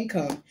 unexpected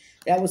income.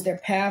 That was their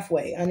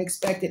pathway,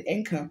 unexpected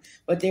income.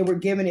 But they were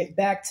giving it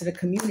back to the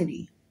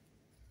community.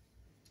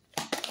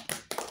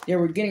 They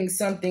were getting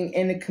something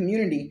in the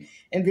community.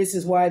 And this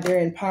is why they're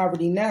in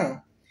poverty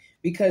now.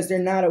 Because they're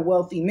not a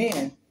wealthy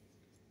man.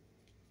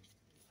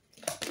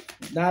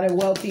 Not a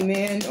wealthy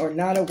man or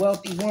not a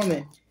wealthy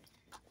woman.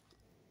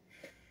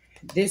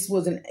 This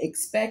wasn't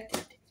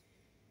expected.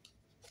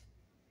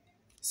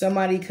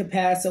 Somebody could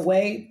pass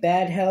away,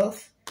 bad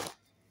health,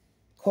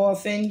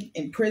 coffin,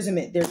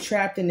 imprisonment. They're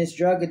trapped in this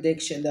drug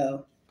addiction,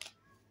 though.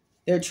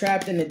 They're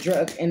trapped in the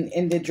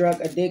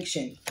drug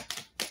addiction.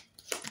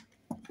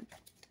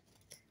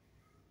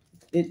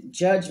 The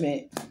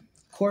judgment,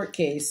 court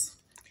case.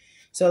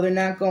 So they're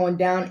not going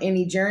down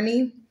any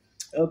journey,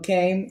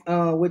 okay,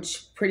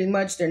 which pretty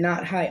much they're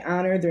not high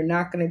honor. They're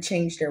not going to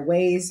change their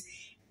ways,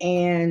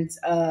 and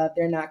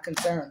they're not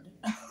concerned.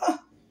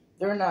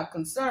 They're not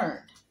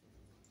concerned.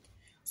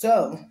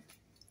 So,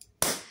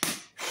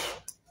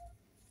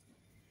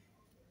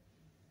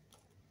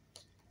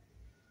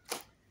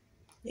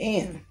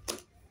 damn.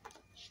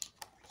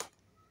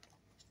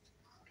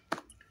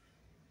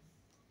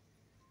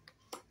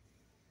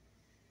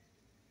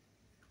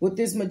 With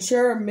this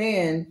mature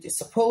man, it's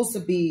supposed to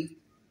be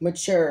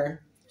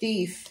mature,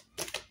 thief,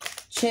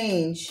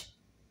 change,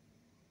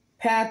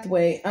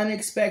 pathway,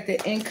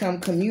 unexpected income,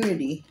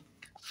 community.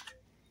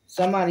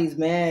 Somebody's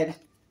mad.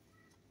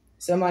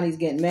 Somebody's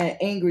getting mad,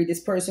 angry.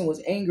 This person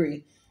was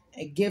angry.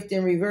 A gift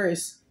in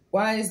reverse.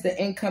 Why is the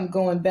income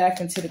going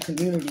back into the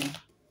community?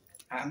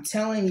 I'm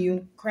telling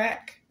you,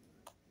 crack.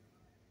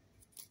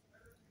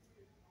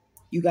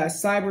 You got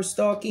cyber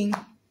stalking.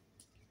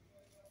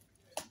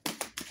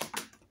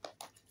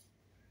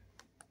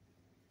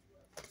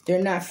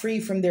 They're not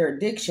free from their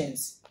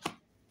addictions.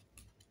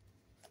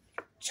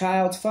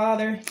 Child's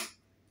father,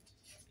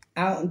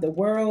 out in the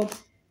world,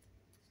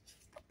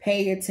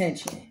 pay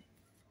attention.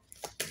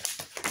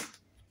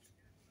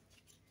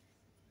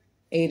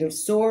 Eight of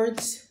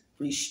Swords,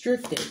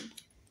 restricted.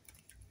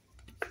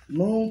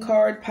 Moon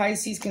card,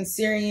 Pisces,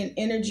 Cancerian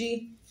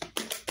energy.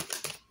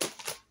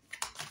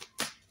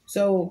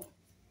 So,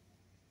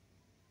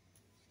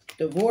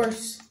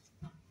 divorce.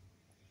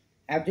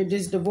 After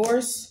this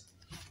divorce,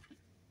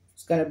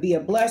 it's going to be a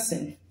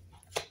blessing.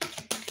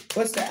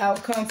 What's the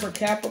outcome for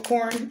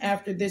Capricorn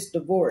after this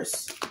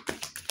divorce?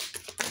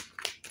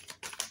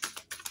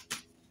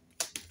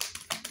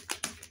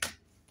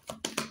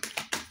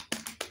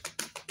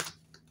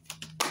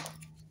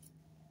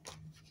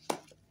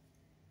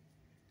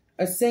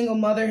 A single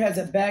mother has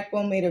a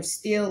backbone made of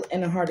steel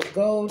and a heart of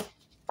gold.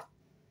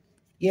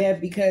 Yeah,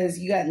 because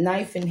you got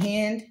knife in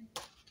hand.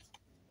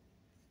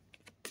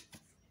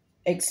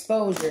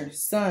 Exposure,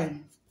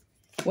 sun.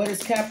 What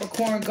is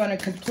Capricorn going to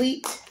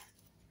complete?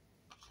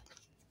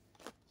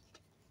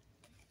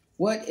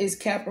 What is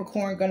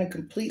Capricorn going to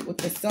complete with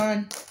the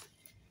sun?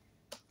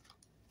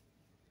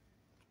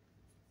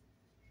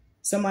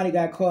 Somebody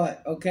got caught,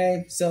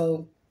 okay?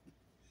 So,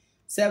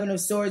 Seven of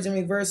Swords in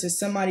reverse is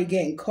somebody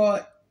getting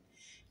caught.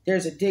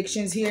 There's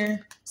addictions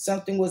here.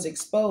 Something was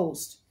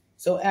exposed.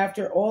 So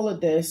after all of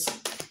this,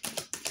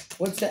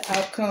 what's the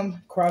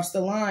outcome? Cross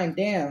the line,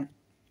 damn.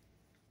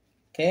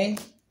 Okay?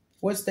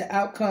 What's the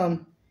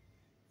outcome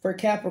for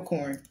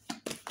Capricorn?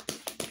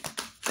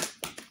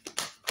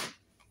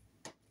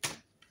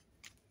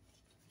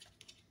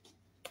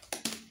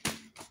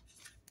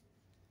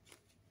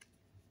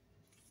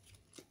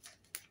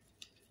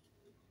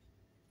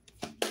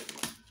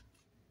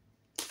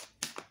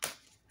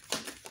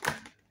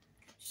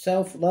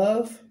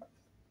 Self-love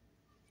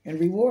and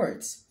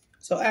rewards.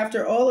 So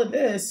after all of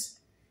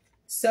this,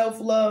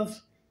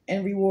 self-love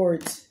and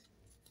rewards.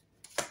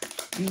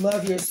 You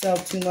love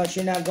yourself too much.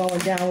 You're not going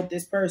down with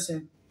this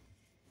person.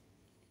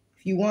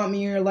 If you want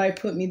me in your life,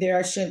 put me there.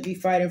 I shouldn't be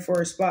fighting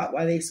for a spot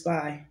while they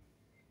spy.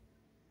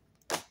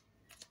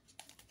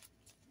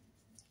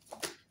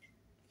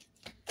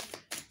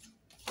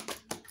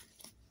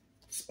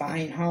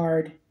 Spying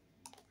hard.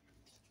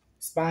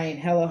 Spying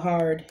hella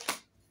hard.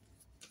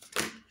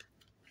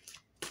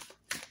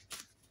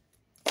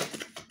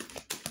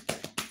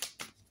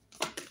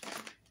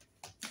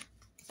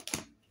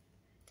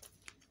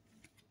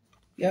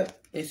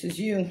 Yep, this is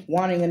you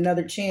wanting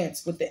another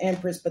chance with the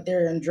Empress, but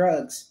they're on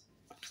drugs.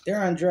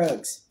 They're on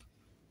drugs.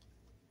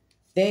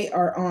 They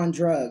are on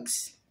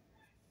drugs.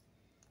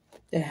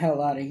 The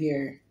hell out of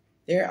here.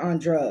 They're on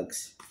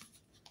drugs.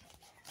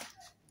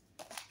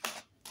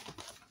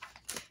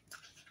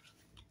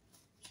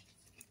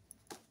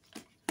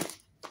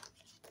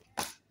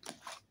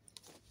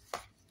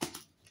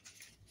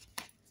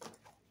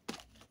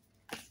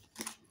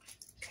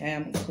 Okay,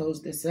 I'm going to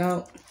close this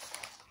out.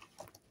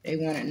 They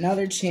want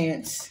another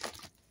chance,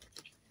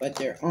 but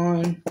they're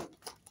on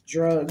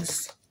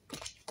drugs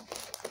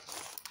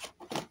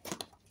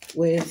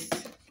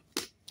with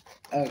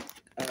a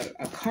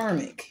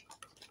karmic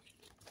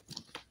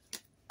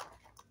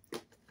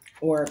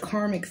or a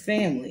karmic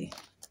family.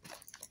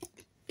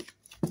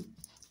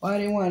 Why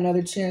do they want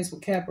another chance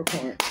with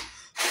Capricorn?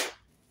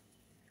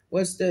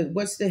 What's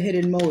the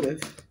hidden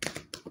motive?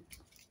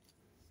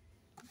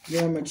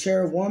 You're a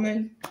mature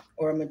woman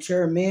or a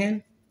mature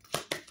man.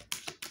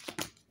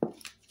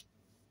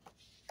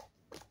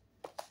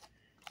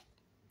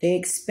 They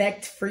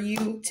expect for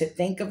you to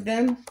think of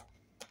them.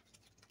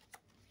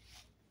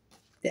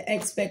 The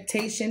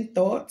expectation,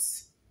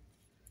 thoughts.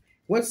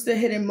 What's the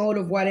hidden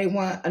motive why they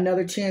want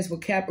another chance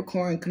with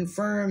Capricorn?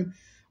 Confirm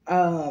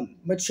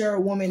mature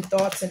woman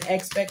thoughts and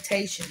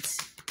expectations.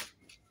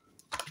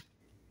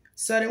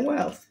 Sudden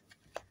wealth.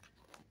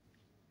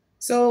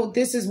 So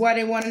this is why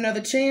they want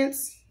another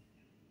chance?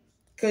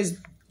 Because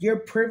you're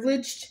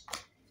privileged?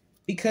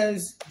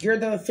 Because you're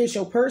the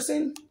official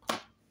person?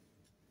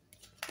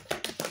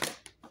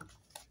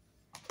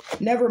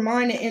 Never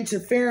mind the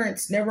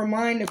interference. Never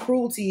mind the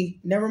cruelty.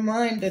 Never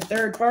mind the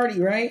third party,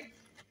 right?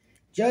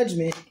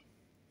 Judgment.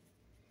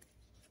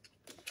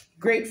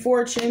 Great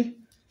fortune.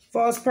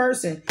 False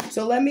person.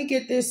 So let me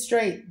get this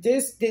straight.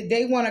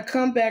 They want to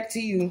come back to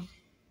you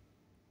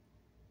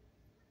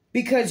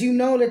because you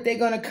know that they're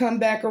going to come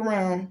back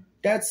around.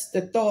 That's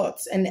the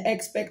thoughts and the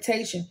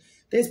expectation.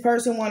 This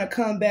person want to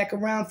come back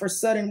around for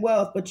sudden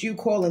wealth, but you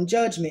call him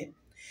judgment.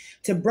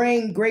 To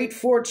bring great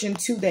fortune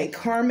to their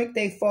karmic,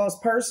 they false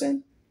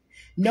person.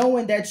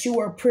 Knowing that you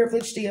are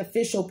privileged, the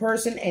official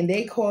person, and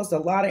they caused a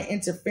lot of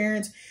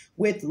interference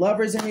with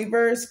lovers in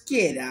reverse.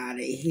 Get out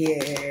of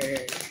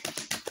here.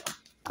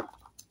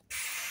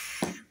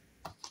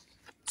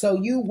 So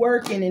you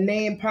working and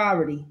they in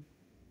poverty.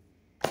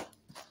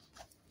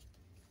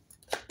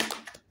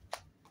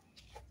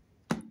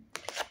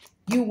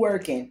 You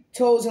working.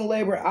 Toils and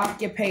labor,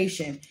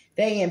 occupation.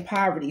 They in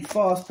poverty.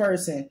 False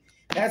person.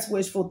 That's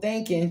wishful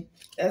thinking.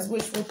 That's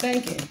wishful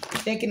thinking.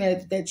 Thinking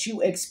that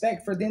you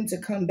expect for them to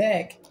come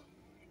back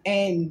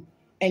and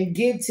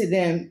give to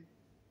them,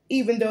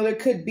 even though there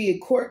could be a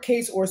court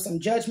case or some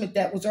judgment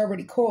that was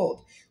already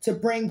called, to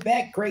bring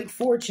back great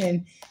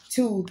fortune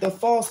to the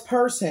false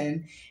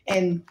person,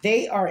 and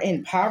they are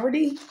in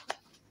poverty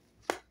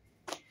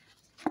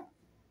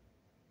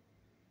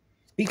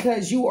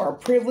because you are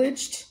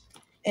privileged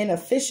and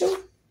official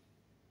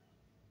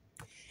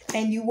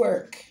and you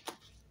work.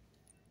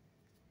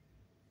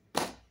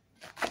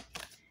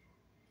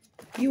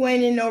 You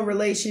ain't in no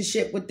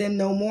relationship with them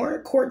no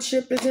more.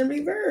 Courtship is in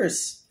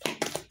reverse.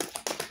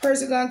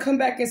 Person gonna come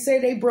back and say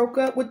they broke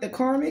up with the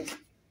karmic.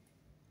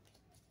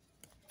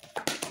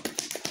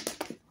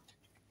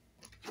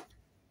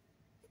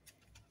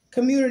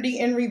 Community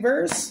in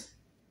reverse.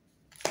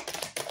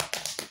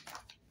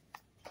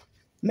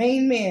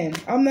 Main man,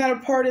 I'm not a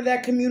part of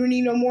that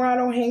community no more. I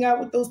don't hang out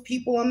with those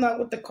people. I'm not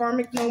with the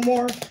karmic no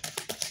more.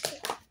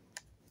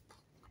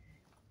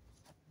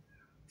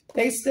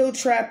 They still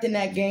trapped in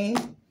that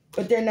game,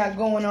 but they're not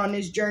going on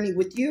this journey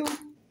with you.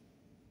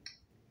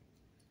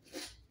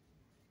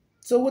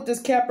 So what does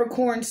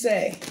Capricorn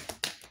say?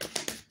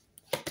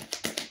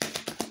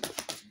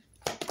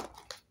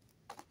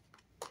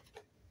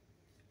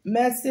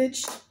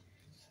 Message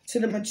to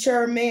the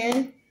mature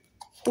man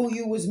who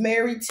you was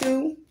married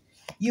to.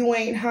 You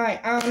ain't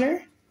high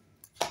honor.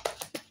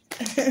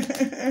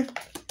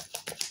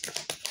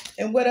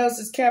 And what else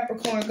is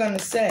Capricorn gonna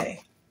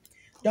say?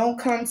 Don't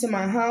come to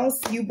my house.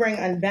 You bring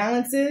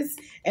unbalances,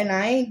 and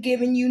I ain't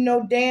giving you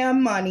no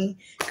damn money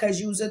because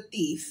you's a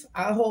thief.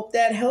 I hope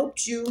that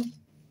helped you.